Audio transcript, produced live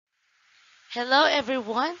Hello,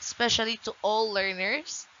 everyone, especially to all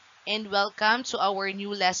learners, and welcome to our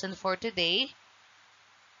new lesson for today.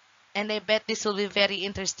 And I bet this will be very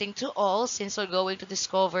interesting to all since we're going to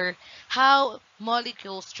discover how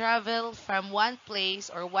molecules travel from one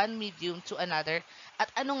place or one medium to another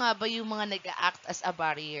at ano nga ba yung mga nag-act as a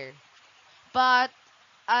barrier. But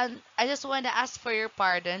I just want to ask for your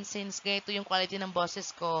pardon since ganito yung quality ng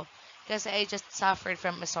boses ko kasi I just suffered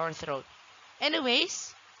from a sore throat.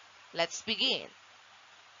 Anyways, let's begin.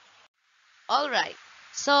 Alright.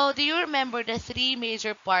 So, do you remember the three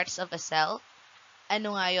major parts of a cell?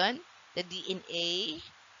 Ano nga yun? The DNA,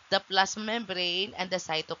 the plasma membrane, and the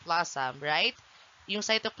cytoplasm, right? Yung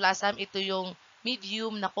cytoplasm, ito yung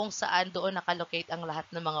medium na kung saan doon nakalocate ang lahat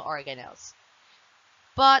ng mga organelles.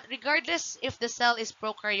 But regardless if the cell is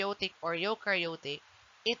prokaryotic or eukaryotic,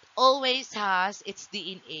 it always has its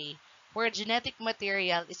DNA where genetic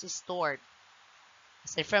material is stored.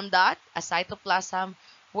 Aside from that, a cytoplasm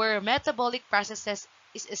where metabolic processes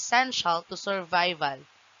is essential to survival.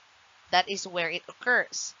 That is where it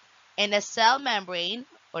occurs. And a cell membrane,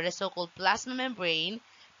 or the so-called plasma membrane,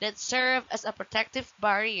 that serve as a protective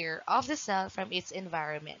barrier of the cell from its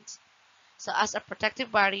environment. So as a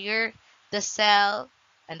protective barrier, the cell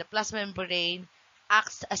and the plasma membrane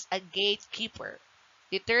acts as a gatekeeper,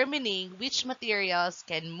 determining which materials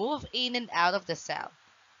can move in and out of the cell.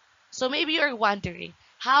 So maybe you're wondering,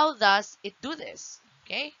 how does it do this?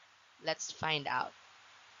 Okay, let's find out.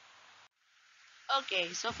 Okay,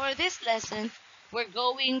 so for this lesson, we're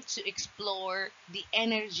going to explore the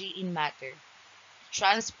energy in matter,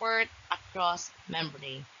 transport across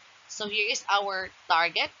membrane. So here is our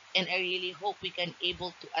target, and I really hope we can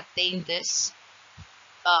able to attain this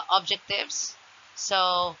objectives.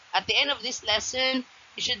 So at the end of this lesson,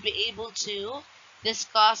 you should be able to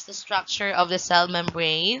discuss the structure of the cell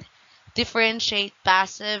membrane, differentiate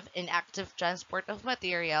passive and active transport of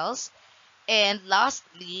materials, and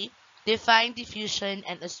lastly, define diffusion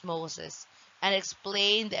and osmosis, and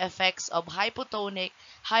explain the effects of hypotonic,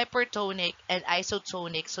 hypertonic, and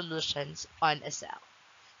isotonic solutions on a cell.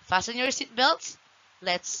 Fasten your seatbelts.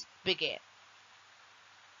 Let's begin.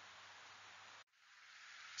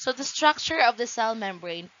 So the structure of the cell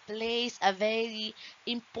membrane plays a very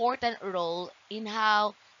important role in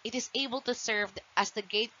how it is able to serve as the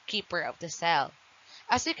gatekeeper of the cell.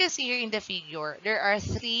 As you can see here in the figure, there are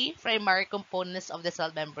three primary components of the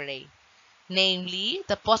cell membrane. Namely,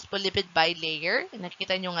 the phospholipid bilayer.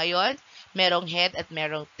 Nakita nyo ngayon, merong head at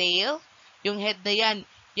merong tail. Yung head na yan,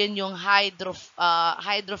 yan yung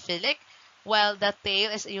hydrophilic, while the tail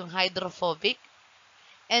is yung hydrophobic.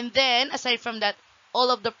 And then, aside from that, all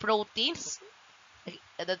of the proteins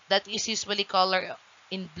that is usually color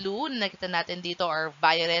in blue na nakita natin dito or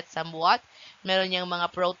violet somewhat. Meron niyang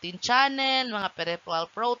mga protein channel, mga peripheral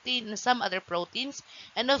protein, and some other proteins.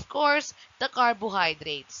 And of course, the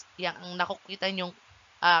carbohydrates. Yang ang nakukita niyong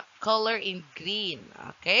color in green.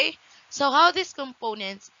 Okay? So how these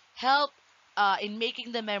components help in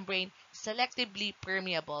making the membrane selectively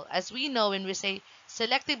permeable. As we know, when we say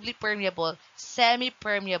selectively permeable,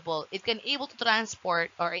 semi-permeable, it can able to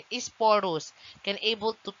transport, or it is porous, can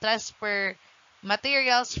able to transfer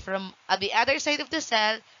materials from the other side of the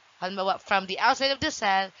cell, from the outside of the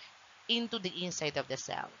cell into the inside of the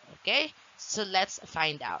cell. Okay? So let's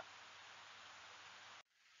find out.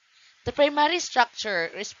 The primary structure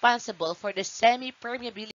responsible for the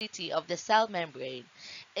semi-permeability of the cell membrane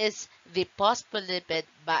is the phospholipid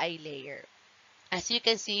bilayer. As you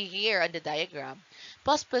can see here on the diagram,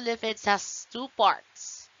 phospholipids has two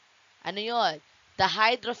parts. Ano yun? The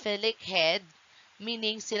hydrophilic head,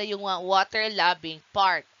 meaning sila yung water-loving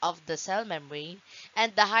part of the cell membrane,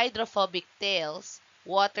 and the hydrophobic tails,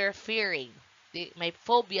 water-fearing. May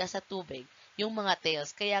phobia sa tubig, yung mga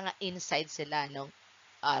tails, kaya nga inside sila ng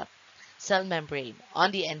uh, cell membrane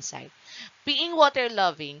on the inside. Being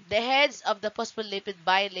water-loving, the heads of the phospholipid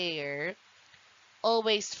bilayer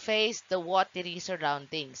always face the watery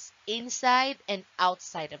surroundings, inside and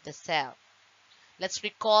outside of the cell. Let's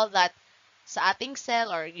recall that sa ating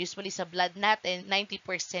cell or usually sa blood natin,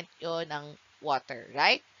 90% yon ang water,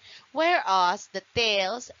 right? Whereas the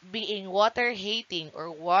tails, being water-hating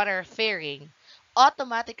or water-fearing,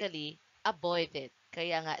 automatically avoid it.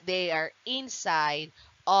 Kaya nga, they are inside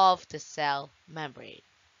of the cell membrane.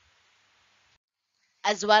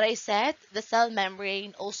 As what I said, the cell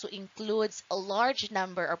membrane also includes a large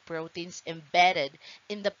number of proteins embedded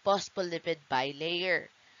in the phospholipid bilayer.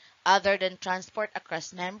 Other than transport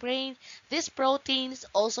across membrane, these proteins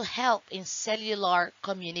also help in cellular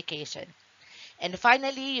communication. And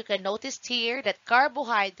finally, you can notice here that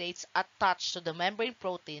carbohydrates attach to the membrane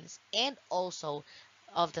proteins and also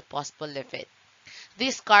of the phospholipid.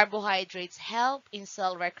 These carbohydrates help in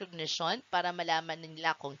cell recognition para malaman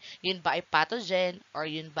nila kung yun ba ay pathogen or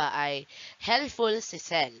yun ba ay helpful sa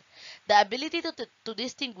cell. The ability to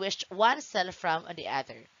distinguish one cell from the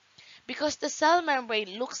other. Because the cell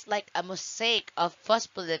membrane looks like a mosaic of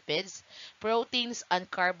phospholipids, proteins, and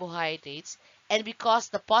carbohydrates, and because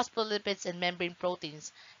the phospholipids and membrane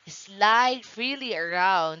proteins slide freely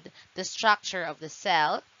around the structure of the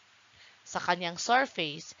cell, sa kanyang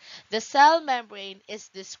surface, the cell membrane is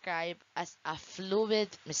described as a fluid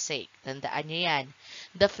mosaic. Tandaan nyo yan.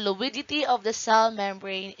 The fluidity of the cell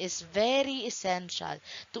membrane is very essential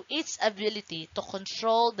to its ability to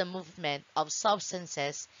control the movement of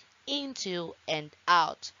substances into and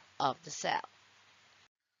out of the cell.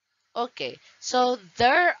 Okay, so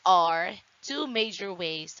there are two major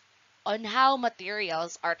ways on how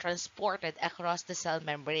materials are transported across the cell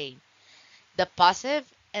membrane: the passive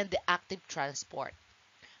and the active transport.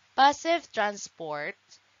 Passive transport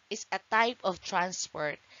is a type of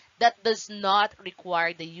transport that does not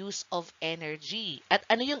require the use of energy. At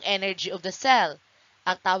ano yung energy of the cell?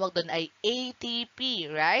 Ang tawag doon ay ATP,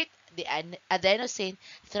 right? The adenosine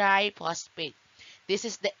triphosphate. This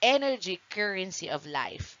is the energy currency of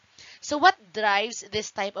life. So what drives this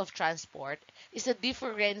type of transport is the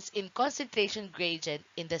difference in concentration gradient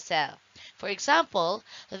in the cell. For example,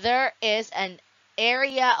 there is an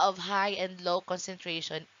area of high and low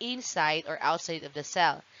concentration inside or outside of the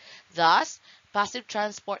cell. Thus, passive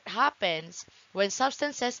transport happens when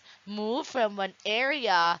substances move from one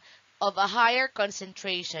area of a higher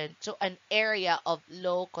concentration to an area of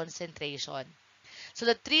low concentration. So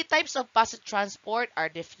the three types of passive transport are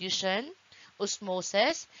diffusion,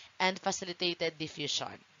 osmosis, and facilitated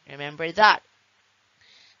diffusion. Remember that.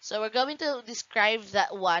 So we're going to describe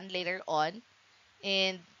that one later on.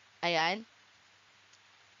 And ayan,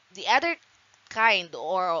 the other kind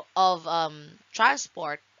or of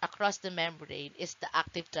transport across the membrane is the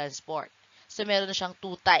active transport. So meron na siyang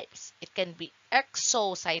two types. It can be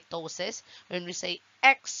exocytosis. When we say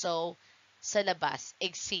exo, sa labas,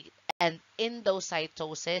 exit, and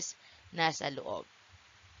endocytosis, nasa loob.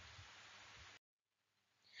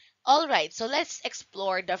 Alright, so let's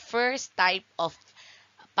explore the first type of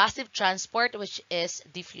passive transport, which is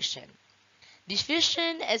diffusion.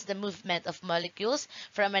 Diffusion is the movement of molecules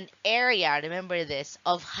from an area, remember this,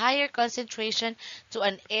 of higher concentration to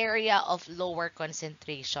an area of lower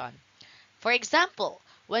concentration. For example,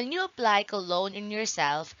 when you apply cologne in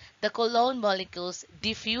yourself, the cologne molecules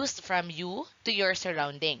diffuse from you to your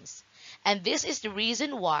surroundings. And this is the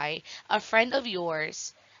reason why a friend of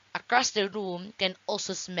yours across the room can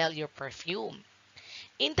also smell your perfume.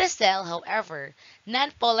 In the cell, however,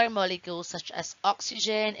 nonpolar molecules such as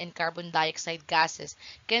oxygen and carbon dioxide gases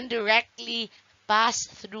can directly pass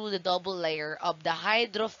through the double layer of the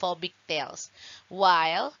hydrophobic tails,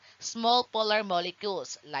 while small polar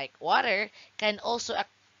molecules like water can also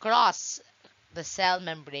cross the cell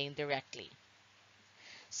membrane directly.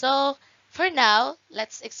 So, for now,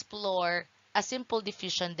 let's explore a simple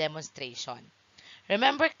diffusion demonstration.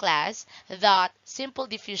 Remember, class, that simple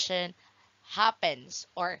diffusion happens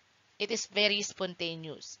or it is very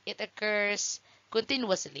spontaneous. It occurs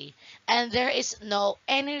continuously and there is no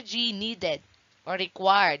energy needed or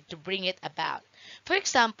required to bring it about. For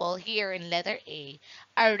example, here in letter a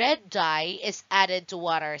red dye is added to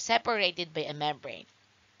water separated by a membrane.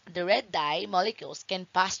 The red dye molecules can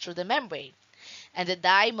pass through the membrane, and the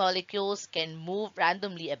dye molecules can move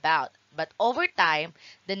randomly about. But over time,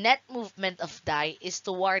 the net movement of dye is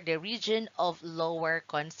toward the region of lower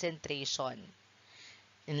concentration.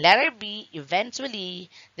 In letter B, eventually,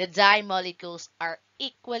 the dye molecules are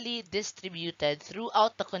equally distributed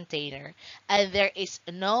throughout the container, and there is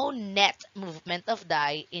no net movement of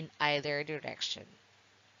dye in either direction.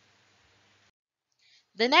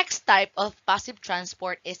 The next type of passive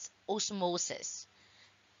transport is osmosis.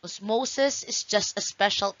 Osmosis is just a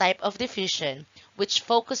special type of diffusion which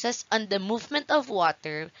focuses on the movement of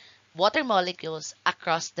water molecules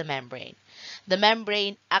across the membrane. The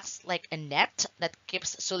membrane acts like a net that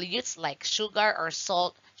keeps solutes like sugar or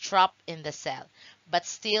salt trapped in the cell, but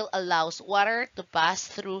still allows water to pass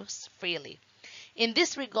through freely. In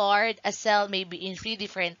this regard, a cell may be in three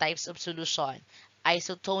different types of solution: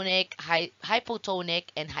 isotonic, hypotonic,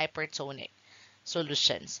 and hypertonic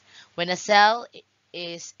solutions. When a cell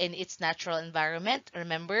is in its natural environment,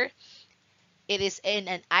 remember, it is in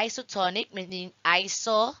an isotonic, meaning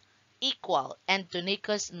iso, equal, and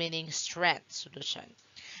tonicus, meaning strength solution.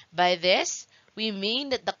 By this, we mean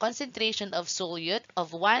that the concentration of solute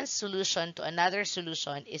of one solution to another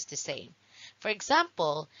solution is the same. For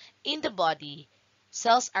example, in the body,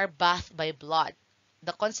 cells are bathed by blood.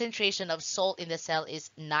 the concentration of salt in the cell is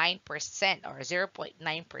 9% or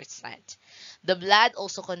 0.9%. The blood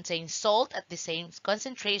also contains salt at the same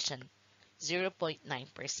concentration,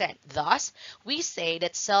 0.9%. Thus, we say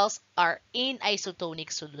that cells are in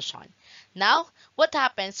isotonic solution. Now, what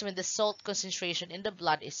happens when the salt concentration in the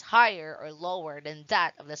blood is higher or lower than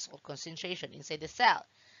that of the salt concentration inside the cell?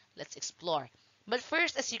 Let's explore. But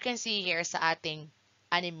first, as you can see here sa ating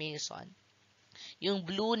animation, yung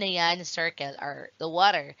blue na yan, circle, are the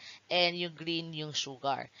water, and yung green, yung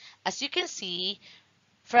sugar. As you can see,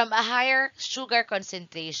 from a higher sugar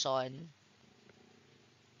concentration,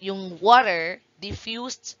 yung water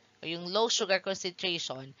diffused, o yung low sugar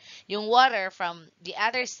concentration, yung water from the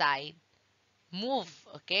other side move,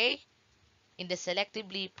 okay, in the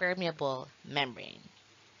selectively permeable membrane.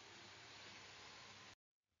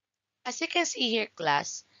 As you can see here,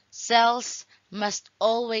 class, cells must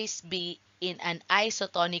always be in an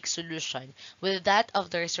isotonic solution with that of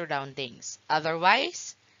their surroundings.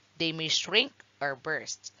 Otherwise, they may shrink or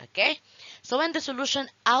burst. Okay? So when the solution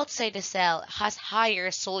outside the cell has higher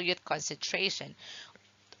solute concentration,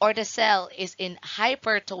 or the cell is in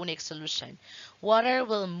hypertonic solution, water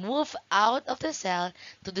will move out of the cell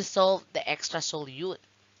to dissolve the extra solute.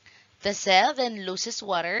 The cell then loses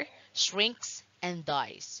water, shrinks, and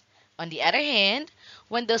dies. On the other hand,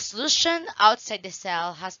 when the solution outside the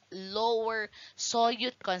cell has lower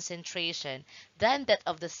solute concentration than that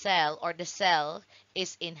of the cell, or the cell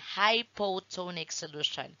is in hypotonic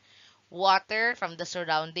solution, water from the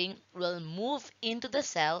surrounding will move into the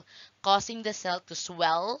cell, causing the cell to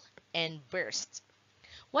swell and burst.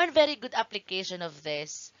 One very good application of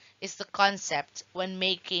this is the concept when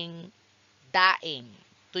making daing,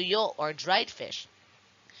 tuyo, or dried fish.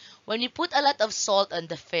 When you put a lot of salt on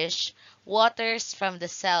the fish, waters from the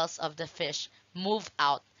cells of the fish move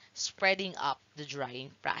out, spreading up the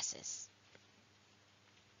drying process.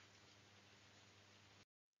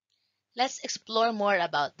 Let's explore more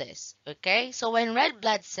about this, okay? So when red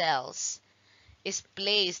blood cells is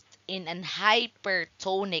placed in an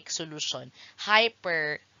hypertonic solution,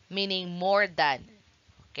 hyper meaning more than,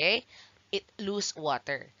 okay, it lose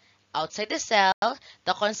water. Outside the cell,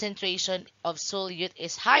 the concentration of solute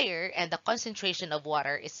is higher and the concentration of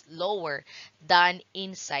water is lower than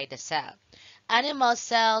inside the cell. Animal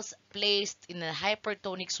cells placed in a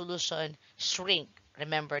hypertonic solution shrink.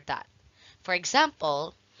 Remember that. For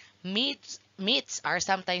example, meats are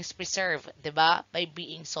sometimes preserved, 'di ba, by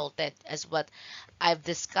being salted, as what I've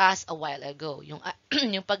discussed a while ago, yung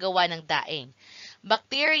yung paggawa ng daing.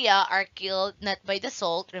 Bacteria are killed not by the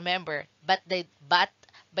salt, remember, but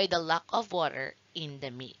by the lack of water in the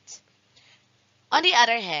meat. On the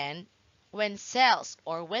other hand, when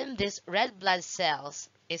this red blood cells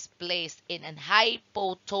is placed in an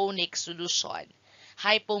hypotonic solution,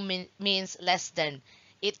 means less than,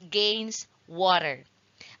 it gains water.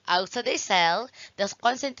 Outside the cell, the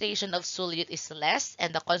concentration of solute is less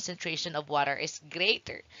and the concentration of water is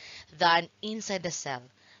greater than inside the cell.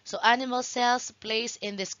 So animal cells placed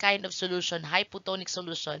in this kind of solution, hypotonic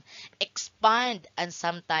solution, expand and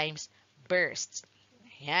sometimes burst.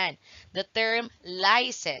 Ayan. The term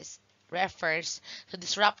lysis refers to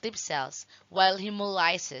disruptive cells, while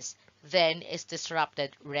hemolysis then is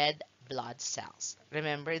disrupted red blood cells.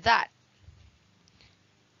 Remember that.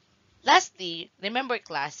 Lastly, remember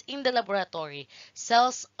class, in the laboratory,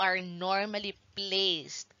 cells are normally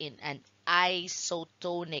placed in an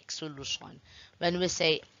isotonic solution. When we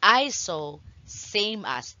say iso, same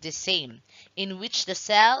as, the same, in which the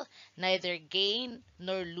cell neither gain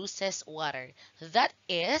nor loses water. That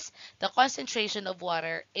is, the concentration of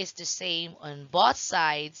water is the same on both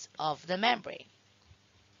sides of the membrane.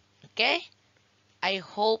 Okay? I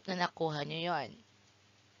hope na nakuha nyo yon.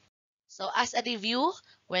 So as a review,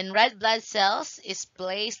 when red blood cells is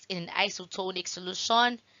placed in an isotonic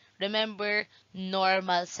solution, remember,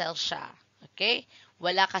 normal cell siya. Okay?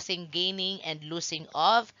 Wala kasing gaining and losing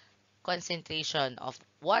of concentration of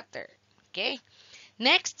water. Okay?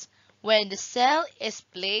 Next, when the cell is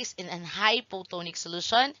placed in an hypotonic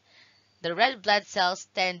solution, the red blood cells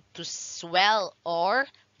tend to swell or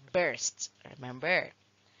burst. Remember.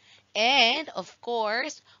 And, of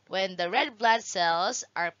course, when the red blood cells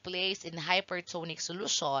are placed in hypertonic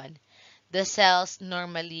solution, the cells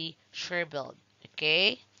normally shrivel.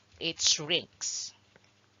 Okay? It shrinks.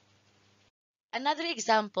 Another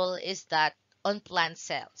example is that on plant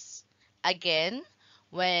cells. Again,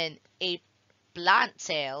 when a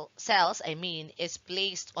cells is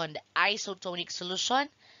placed on the isotonic solution,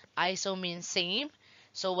 iso means same,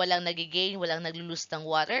 so walang nagigain, walang naglulus ng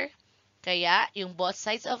water. Kaya, yung both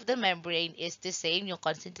sides of the membrane is the same, yung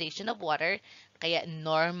concentration of water, kaya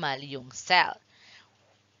normal yung cell.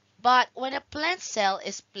 But when a plant cell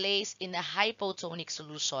is placed in a hypotonic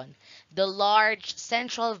solution, the large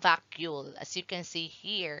central vacuole, as you can see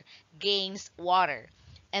here, gains water,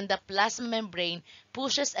 and the plasma membrane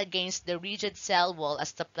pushes against the rigid cell wall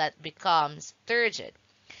as the plant becomes turgid.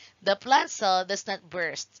 The plant cell does not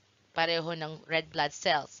burst, pareho ng red blood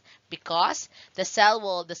cells, because the cell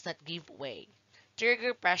wall does not give way.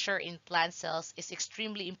 Trigger pressure in plant cells is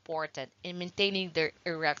extremely important in maintaining their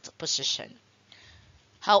erect position.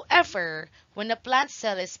 However, when a plant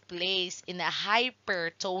cell is placed in a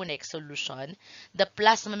hypertonic solution, the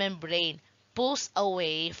plasma membrane pulls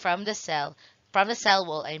away from the cell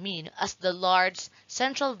wall, as the large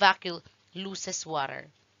central vacuole loses water.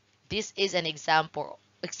 This is an example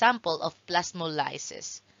of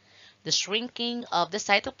plasmolysis, the shrinking of the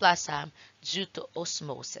cytoplasm due to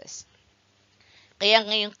osmosis. Kaya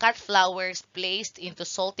ngayong cut flowers placed into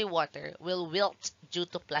salty water will wilt due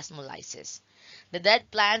to plasmolysis. The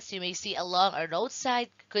dead plants you may see along a roadside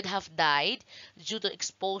could have died due to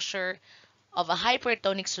exposure of a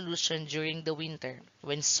hypertonic solution during the winter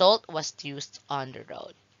when salt was used on the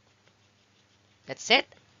road. That's it.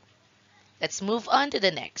 Let's move on to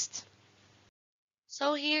the next.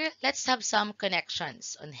 So here, let's have some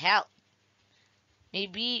connections on health.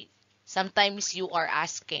 Maybe sometimes you are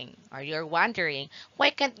asking or you're wondering,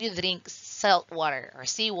 why can't you drink salt water or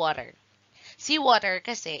seawater? Seawater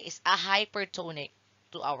kasi is a hypertonic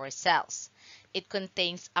to our cells. It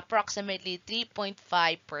contains approximately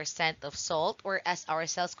 3.5% of salt, whereas our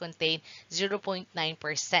cells contain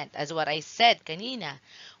 0.9%. As what I said kanina,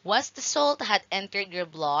 once the salt had entered your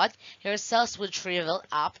blood, your cells would shrivel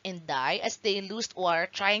up and die as they lose water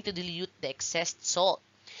trying to dilute the excess salt.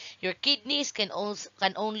 Your kidneys can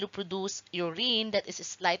only produce urine that is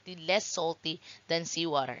slightly less salty than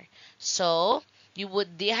seawater. So, you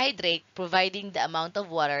would dehydrate providing the amount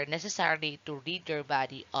of water necessary to rid your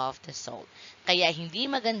body of the salt. Kaya hindi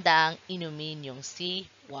magandang inumin yung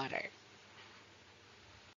seawater.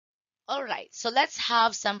 Alright, so let's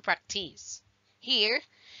have some practice. Here,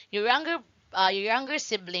 your younger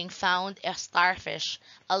sibling found a starfish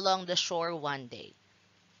along the shore one day.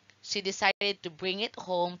 She decided to bring it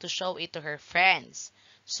home to show it to her friends.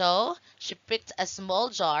 So, she picked a small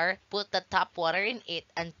jar, put the tap water in it,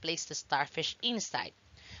 and placed the starfish inside.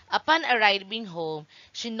 Upon arriving home,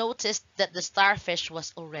 she noticed that the starfish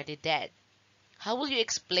was already dead. How will you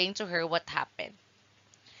explain to her what happened?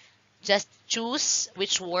 Just choose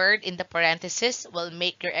which word in the parenthesis will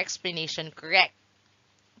make your explanation correct.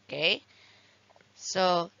 Okay?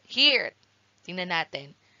 So, here, tingnan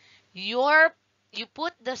natin. You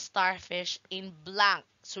put the starfish in blank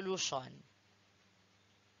solution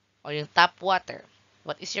or yung tap water.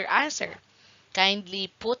 What is your answer?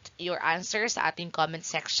 Kindly put your answer sa ating comment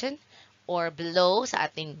section or below sa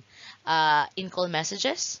ating in-call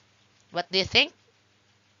messages. What do you think?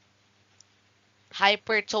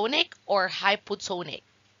 Hypertonic or hypotonic?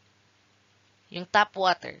 Yung tap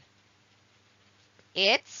water.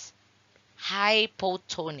 It's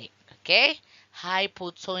hypotonic. Okay?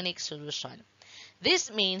 Hypotonic solution.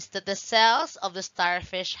 This means that the cells of the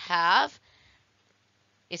starfish have,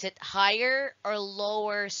 is it higher or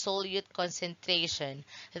lower solute concentration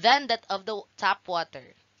than that of the tap water?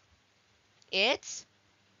 It's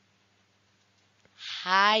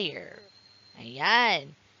higher.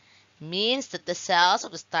 Ayan. Means that the cells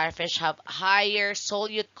of the starfish have higher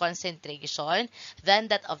solute concentration than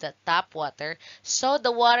that of the tap water. So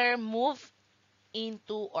the water moves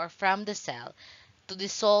into or from the cell to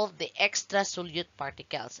dissolve the extra solute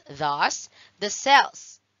particles. Thus, the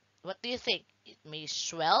cells, what do you think? It may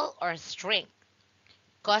swell or shrink,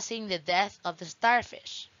 causing the death of the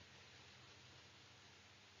starfish.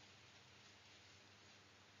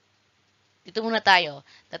 Dito muna tayo.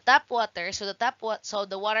 The tap water, so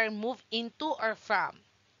the water move into or from.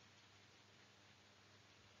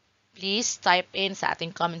 Please type in sa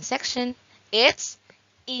ating comment section. It's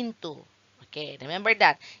into. Okay, remember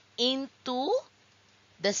that. Into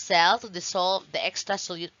the cell to dissolve the extra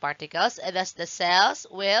solute particles, and thus the cells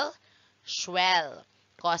will swell,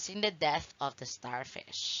 causing the death of the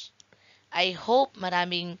starfish. I hope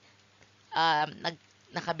maraming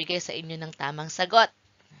nakabigay sa inyo ng tamang sagot.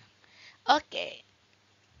 Okay,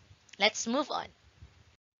 let's move on.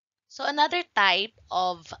 So another type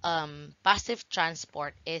of passive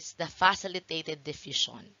transport is the facilitated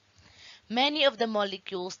diffusion. Many of the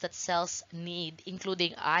molecules that cells need,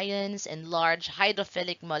 including ions and large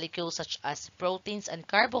hydrophilic molecules such as proteins and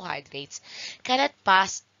carbohydrates, cannot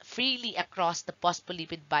pass freely across the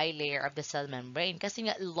phospholipid bilayer of the cell membrane kasi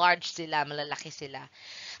nga large sila, malalaki sila.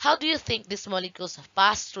 How do you think these molecules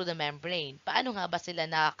pass through the membrane? Paano nga ba sila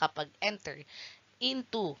nakakapag-enter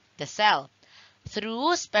into the cell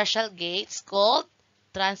through special gates called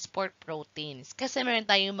transport proteins. Kasi meron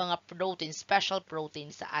tayong mga proteins, special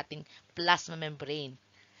proteins sa ating plasma membrane.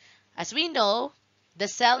 As we know, the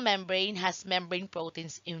cell membrane has membrane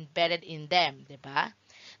proteins embedded in them, di ba?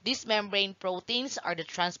 These membrane proteins are the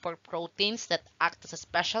transport proteins that act as a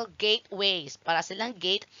special gateways para silang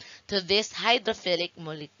gate to these hydrophilic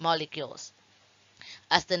molecules.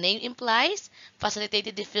 As the name implies,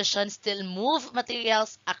 facilitated diffusion still move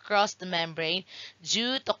materials across the membrane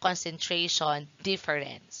due to concentration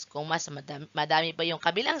difference. Kung mas madami pa yung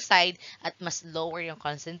kabilang side at mas lower yung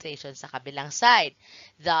concentration sa kabilang side.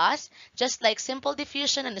 Thus, just like simple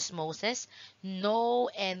diffusion and osmosis, no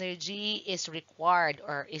energy is required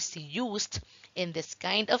or is used in this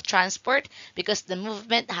kind of transport because the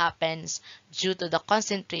movement happens due to the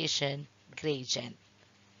concentration gradient.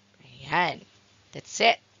 Ayan. That's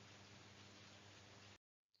it.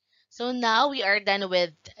 So now we are done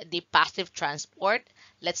with the passive transport.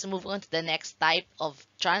 Let's move on to the next type of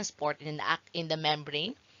transport in the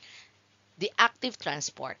membrane, the active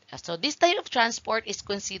transport. So this type of transport is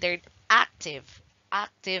considered active.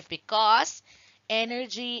 Active because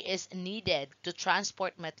energy is needed to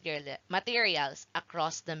transport materials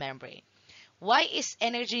across the membrane. Why is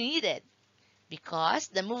energy needed? Because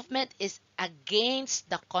the movement is against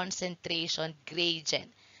the concentration gradient.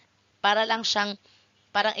 Para lang siyang,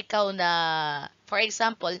 parang ikaw na, for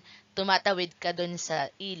example, tumatawid ka dun sa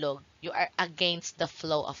ilog, you are against the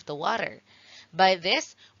flow of the water. By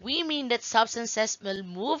this, we mean that substances will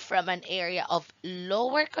move from an area of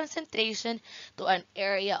lower concentration to an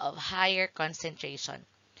area of higher concentration.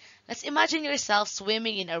 Let's imagine yourself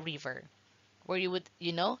swimming in a river where you would,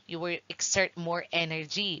 you will exert more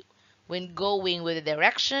energy when going with the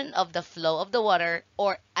direction of the flow of the water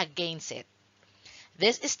or against it.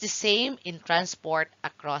 This is the same in transport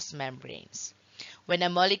across membranes. When a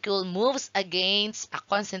molecule moves against a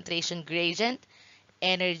concentration gradient,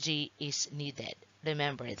 energy is needed.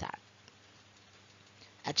 Remember that.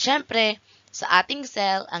 At syempre, sa ating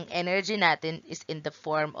cell, ang energy natin is in the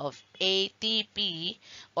form of ATP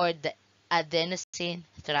or the adenosine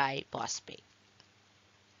triphosphate.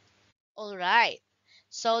 Alright.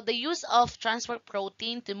 So the use of transport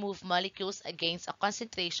protein to move molecules against a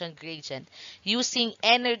concentration gradient using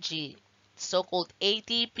energy, so-called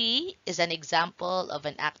ATP, is an example of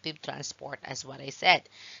an active transport, as what I said.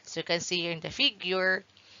 So you can see here in the figure,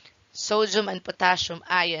 sodium and potassium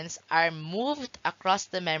ions are moved across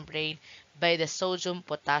the membrane by the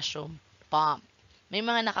sodium-potassium pump. May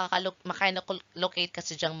mga maka-locate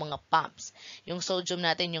kasi dyang mga pumps. Yung sodium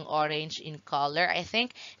natin yung orange in color, I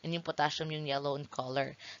think, and yung potassium yung yellow in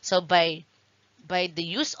color. So by the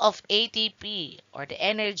use of ATP or the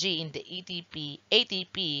energy in the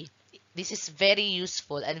ATP, this is very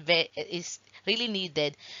useful and is really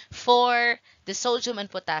needed for the sodium and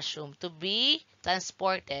potassium to be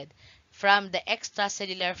transported from the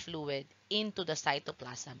extracellular fluid into the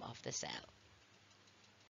cytoplasm of the cell.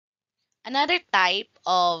 Another type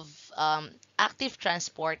of active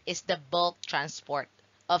transport is the bulk transport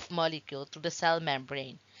of molecule through the cell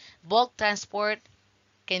membrane. Bulk transport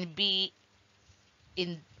can be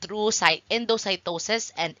through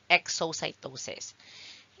endocytosis and exocytosis.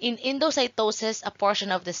 In endocytosis, a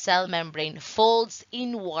portion of the cell membrane folds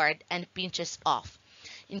inward and pinches off,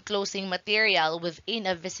 enclosing material within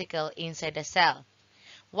a vesicle inside the cell.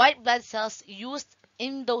 White blood cells use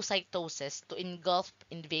endocytosis to engulf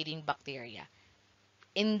invading bacteria.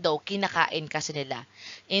 Kinakain kasi nila.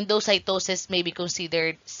 Endocytosis may be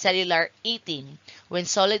considered cellular eating when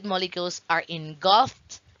solid molecules are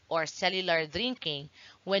engulfed, or cellular drinking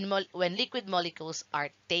when liquid molecules are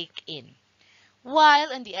taken in.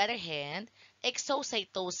 While on the other hand,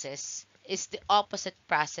 exocytosis is the opposite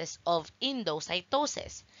process of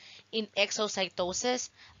endocytosis. In exocytosis,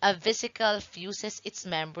 a vesicle fuses its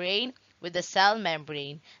membrane with the cell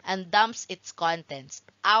membrane and dumps its contents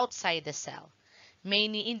outside the cell.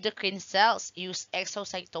 Many endocrine cells use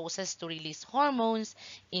exocytosis to release hormones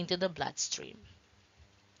into the bloodstream.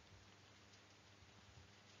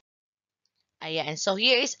 Ayan. So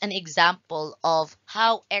here is an example of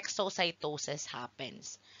how exocytosis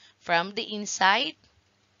happens. From the inside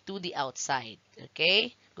to the outside.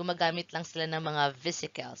 Okay? Gumagamit lang sila ng mga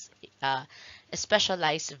vesicles,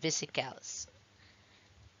 specialized vesicles.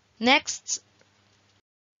 Next,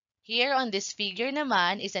 here on this figure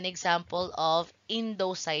naman is an example of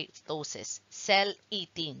endocytosis, cell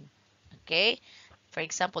eating. Okay? For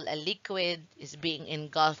example, a liquid is being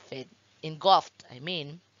engulfed,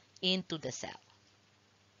 into the cell.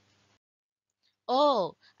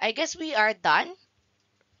 Oh, I guess we are done.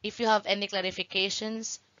 If you have any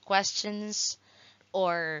clarifications, questions,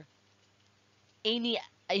 or any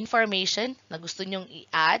information na gusto nyong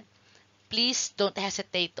i-add, please don't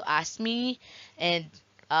hesitate to ask me and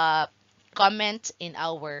uh, comment in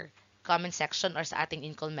our comment section or sa ating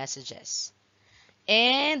in-call messages.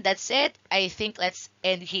 And that's it. I think let's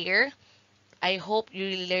end here. I hope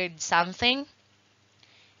you learned something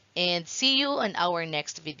and see you on our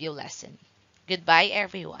next video lesson. Goodbye,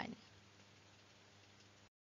 everyone.